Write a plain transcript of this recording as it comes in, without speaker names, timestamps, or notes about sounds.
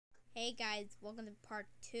Hey guys, welcome to part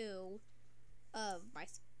 2 of my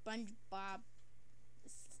SpongeBob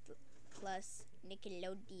plus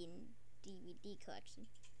Nickelodeon DVD collection.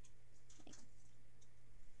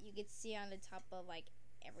 You can see on the top of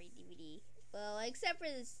every DVD. Well, except for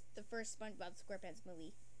the first SpongeBob SquarePants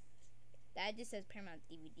movie. That just says Paramount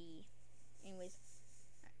DVD. Anyways,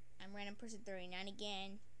 I'm Random Person 39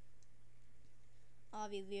 again. All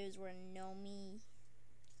of you viewers will know me.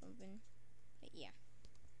 Something. But yeah.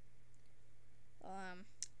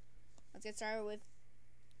 Let's get started with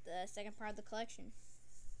the second part of the collection.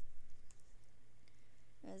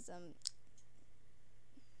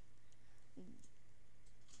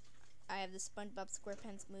 I have the SpongeBob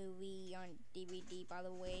SquarePants movie on DVD, by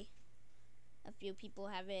the way. A few people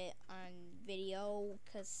have it on video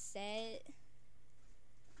cassette.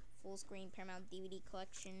 Full screen Paramount DVD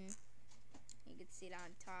collection. You can see it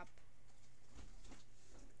on top.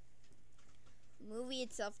 The movie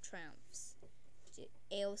itself triumphs.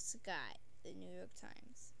 A.O. Scott, the New York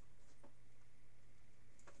Times.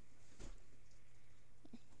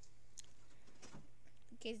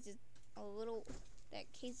 The case is just a little.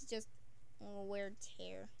 That case is just a little wear and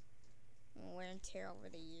tear. Over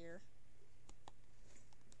the year.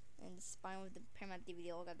 And the spine with the Paramount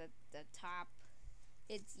DVD logo at the top.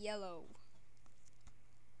 It's yellow.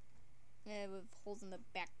 And with holes in the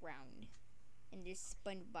background. And there's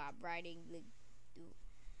SpongeBob riding the.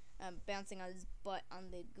 Bouncing on his butt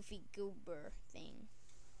on the Goofy Goober thing.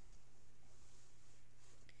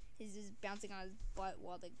 He's just bouncing on his butt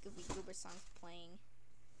while the Goofy Goober song's playing.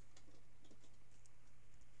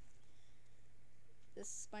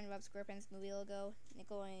 This SpongeBob SquarePants movie logo,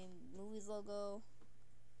 Nickelodeon movies logo,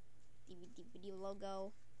 DVD video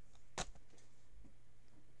logo.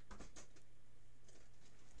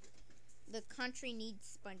 The country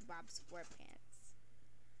needs SpongeBob SquarePants.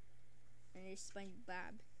 And there's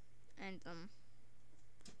SpongeBob. And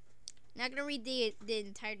not gonna read the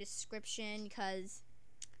entire description because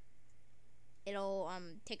it'll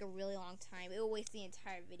take a really long time. It will waste the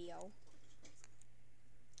entire video.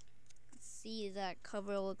 Let's see, that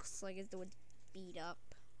cover looks like it's beat up.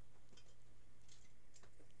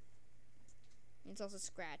 It's also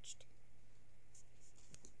scratched.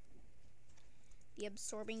 The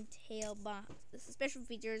absorbing tail the special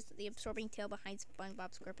features: the absorbing tail behind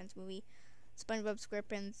SpongeBob SquarePants movie. SpongeBob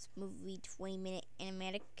SquarePants movie 20-minute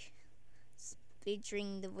animatic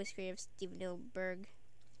featuring the voice creator of Steven Spielberg.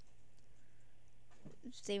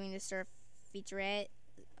 Saving the Surf featurette,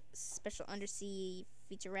 special undersea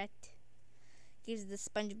featurette. Gives the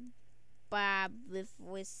SpongeBob with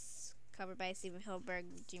voice covered by Steven Spielberg,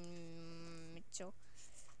 Jim Mitchell.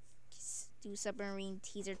 Do submarine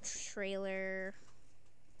teaser trailer.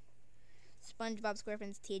 SpongeBob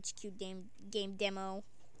SquarePants THQ game demo.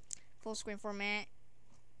 Full screen format,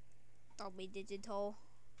 Dolby Digital,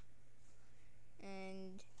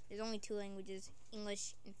 and there's only 2 languages,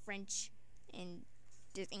 English and French, and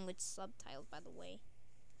there's English subtitles, by the way.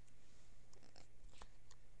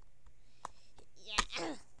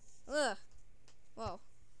 Yeah. Ugh. Whoa.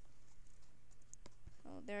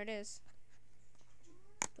 Oh, there it is.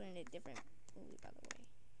 Put in a different movie, by the way.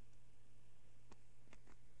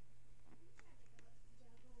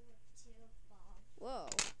 Whoa.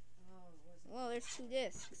 Whoa, there's 2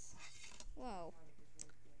 discs. Whoa.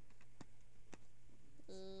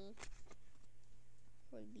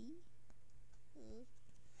 For B?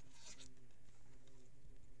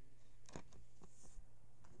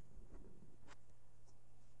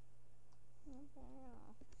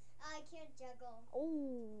 I can't juggle.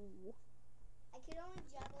 Oh. I can only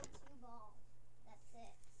juggle 2 balls. That's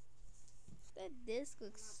it. That disc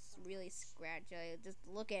looks really scratchy. Just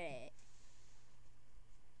look at it.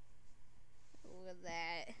 Look at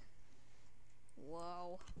that.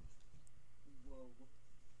 Whoa.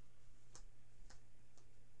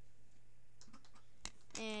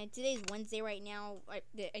 And today's Wednesday right now.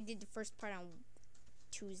 I did the first part on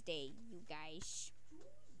Tuesday, you guys.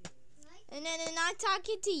 And then I'm not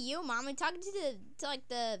talking to you, Mom. I'm talking to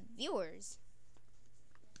the viewers.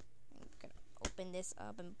 I'm gonna open this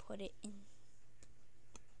up and put it in.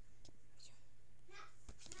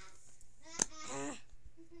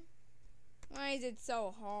 Why is it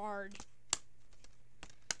so hard?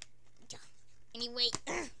 Anyway,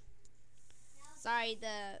 sorry,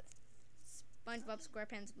 the SpongeBob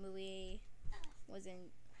SquarePants movie the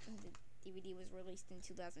DVD was released in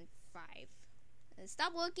 2005.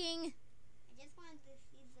 Stop looking. I just wanted to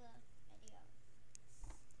see the video.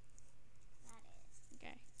 That is.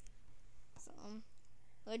 Okay. So,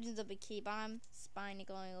 Legends of Bikini Bottom, Spine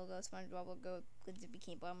Nickelodeon logo, SpongeBob logo, Legends of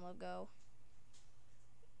Bikini Bottom logo,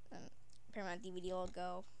 Paramount DVD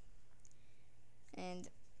logo, And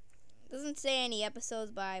it doesn't say any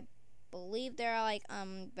episodes, but I believe there are like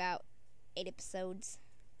about 8 episodes.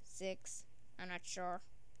 6. I'm not sure.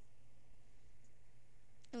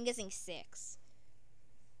 I'm guessing 6.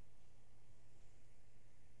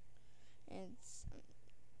 It's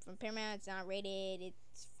from Paramount. It's not rated.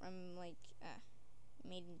 It's from like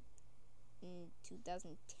made in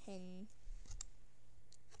 2010.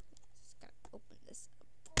 Just gotta open this up.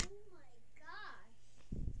 Oh my gosh.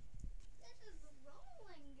 This is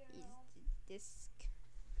rolling, girl.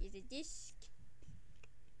 Here's the disc.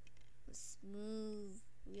 A smooth,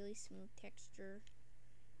 really smooth texture.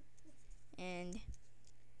 And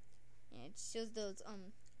yeah, it shows those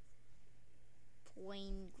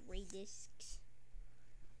plain gray discs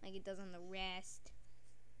like it does on the rest.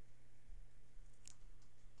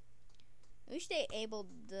 I wish they enabled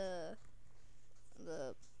the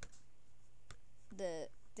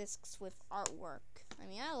discs with artwork. I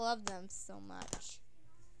mean, I love them so much.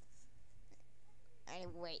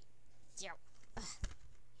 Anyway,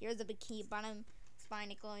 here's the Bikini Bottom Spine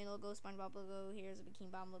Nickelodeon logo, SpongeBob logo. Here's the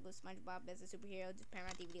Bikini Bottom logo, SpongeBob as a superhero, the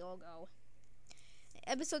Paramount DVD logo.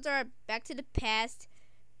 Episodes are Back to the Past,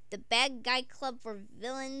 The Bad Guy Club for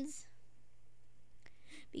Villains,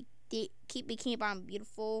 Keep Bikini Bottom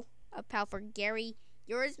Beautiful, A Pal for Gary,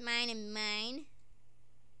 Yours, Mine, and Mine,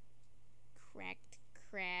 Cracked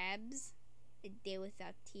Crabs, A Day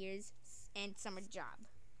Without Tears, and Summer Job.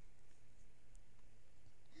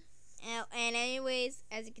 And anyways,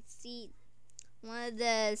 as you can see, one of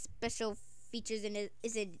the special features in it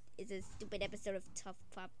is a stupid episode of Tough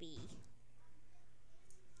Puppy.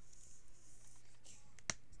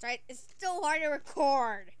 It's so hard to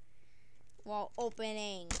record while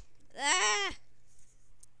opening.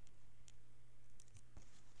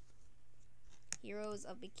 Heroes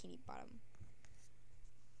of Bikini Bottom.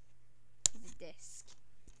 The disc.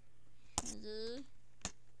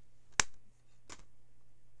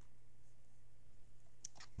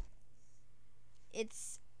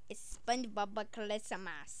 It's SpongeBob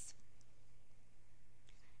Christmas.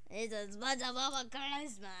 It's a SpongeBob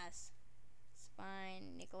Christmas. Spine,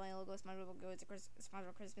 Nickelodeon logo, SpongeBob logo. It's a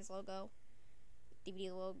SpongeBob Christmas logo.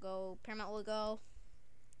 DVD logo, Paramount logo.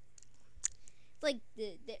 It's like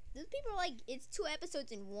those people are like, it's 2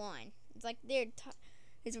 episodes in one. It's like it's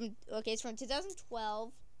from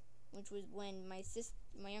 2012, which was when my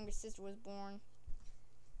younger sister was born.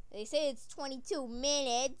 They say it's 22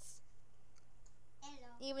 minutes.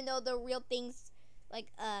 Hello. Even though the real thing's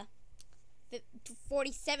like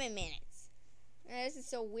 47 minutes. This is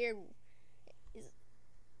so weird.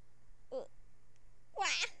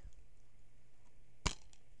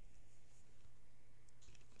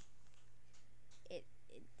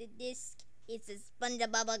 The disc, it's a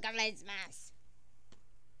SpongeBob Christmas.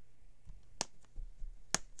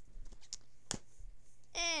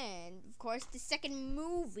 And of course the second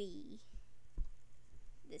movie,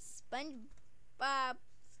 the SpongeBob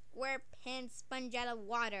SquarePants Sponge Out of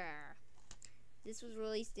Water. This was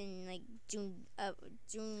released in like June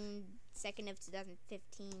 2nd of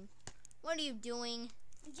 2015. What are you doing?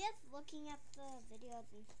 I'm just looking at the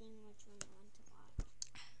videos and seeing which one I want to watch.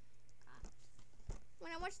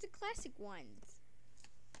 When I watch the classic ones.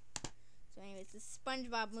 So anyways, the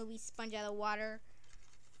SpongeBob movie, Sponge Out of Water.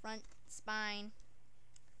 Front, spine,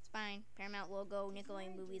 Paramount logo,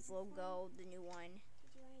 Nickelodeon Movies logo, the new one.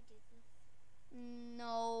 Did you already do this?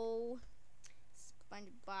 No.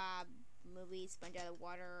 SpongeBob movie, Sponge Out of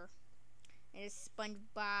Water. And it's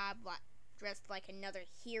SpongeBob dressed like another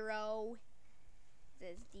hero. It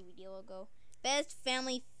says DVD logo. Best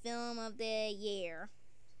family film of the year.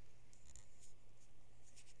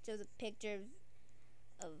 Shows a picture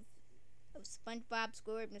of SpongeBob,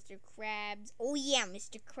 Squidward, Mr. Krabs. Oh yeah,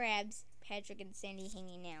 Mr. Krabs, Patrick, and Sandy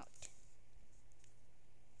hanging out.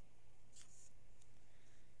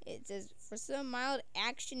 It says, for some mild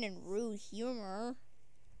action and rude humor.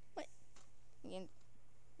 What? Again,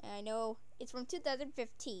 I know it's from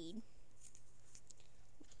 2015.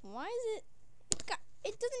 Why is it?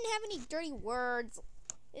 It doesn't have any dirty words.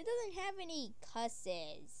 It doesn't have any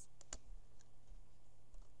cusses.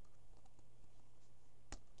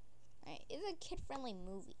 It's a kid-friendly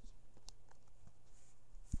movie.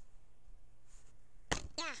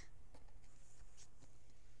 Yeah.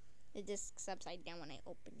 The disc's upside down when I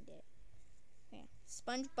opened it. Okay.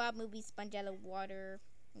 SpongeBob movie, Sponge Out of Water,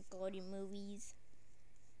 Nickelodeon movies.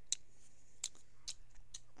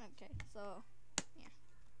 Okay, so yeah.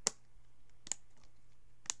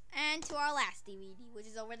 And to our last DVD, which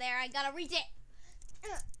is over there. I gotta reach it.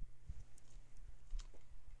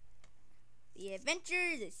 The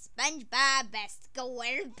Adventures of SpongeBob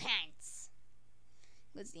SquarePants.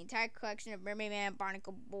 includes the entire collection of Mermaid Man and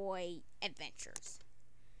Barnacle Boy adventures.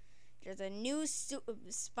 There's a new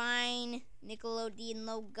spine, Nickelodeon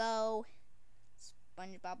logo,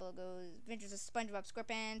 SpongeBob logo, Adventures of SpongeBob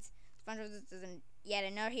SquarePants, SpongeBob is yet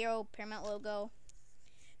another hero, Paramount logo.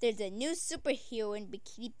 There's a new superhero in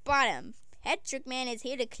Bikini Bottom. Patrick Man is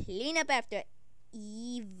here to clean up after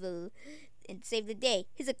evil and save the day.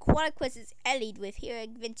 His aquatic quest is allied with hero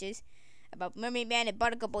adventures about Mermaid Man and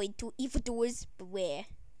Barnacle Boy, two evildoers. Beware.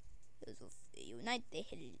 Those will unite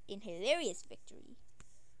in hilarious victory.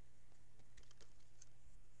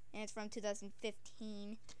 And it's from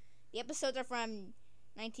 2015. The episodes are from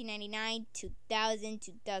 1999, 2000,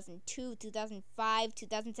 2002, 2005,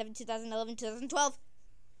 2007, 2011, 2012.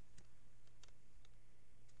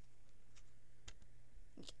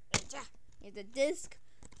 Here's the disc.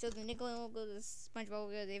 It shows the Nickelodeon logo, the SpongeBob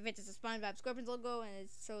logo, the Adventures of SpongeBob SquarePants logo, and it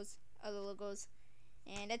shows other logos.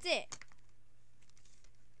 And that's it.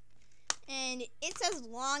 And it's as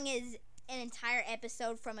long as an entire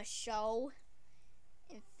episode from a show.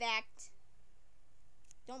 In fact,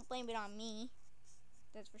 don't blame it on me.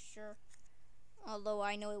 That's for sure. Although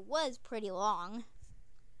I know it was pretty long.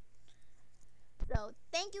 So,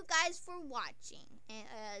 thank you guys for watching.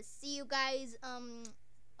 And see you guys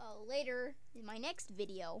later in my next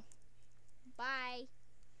video. Bye.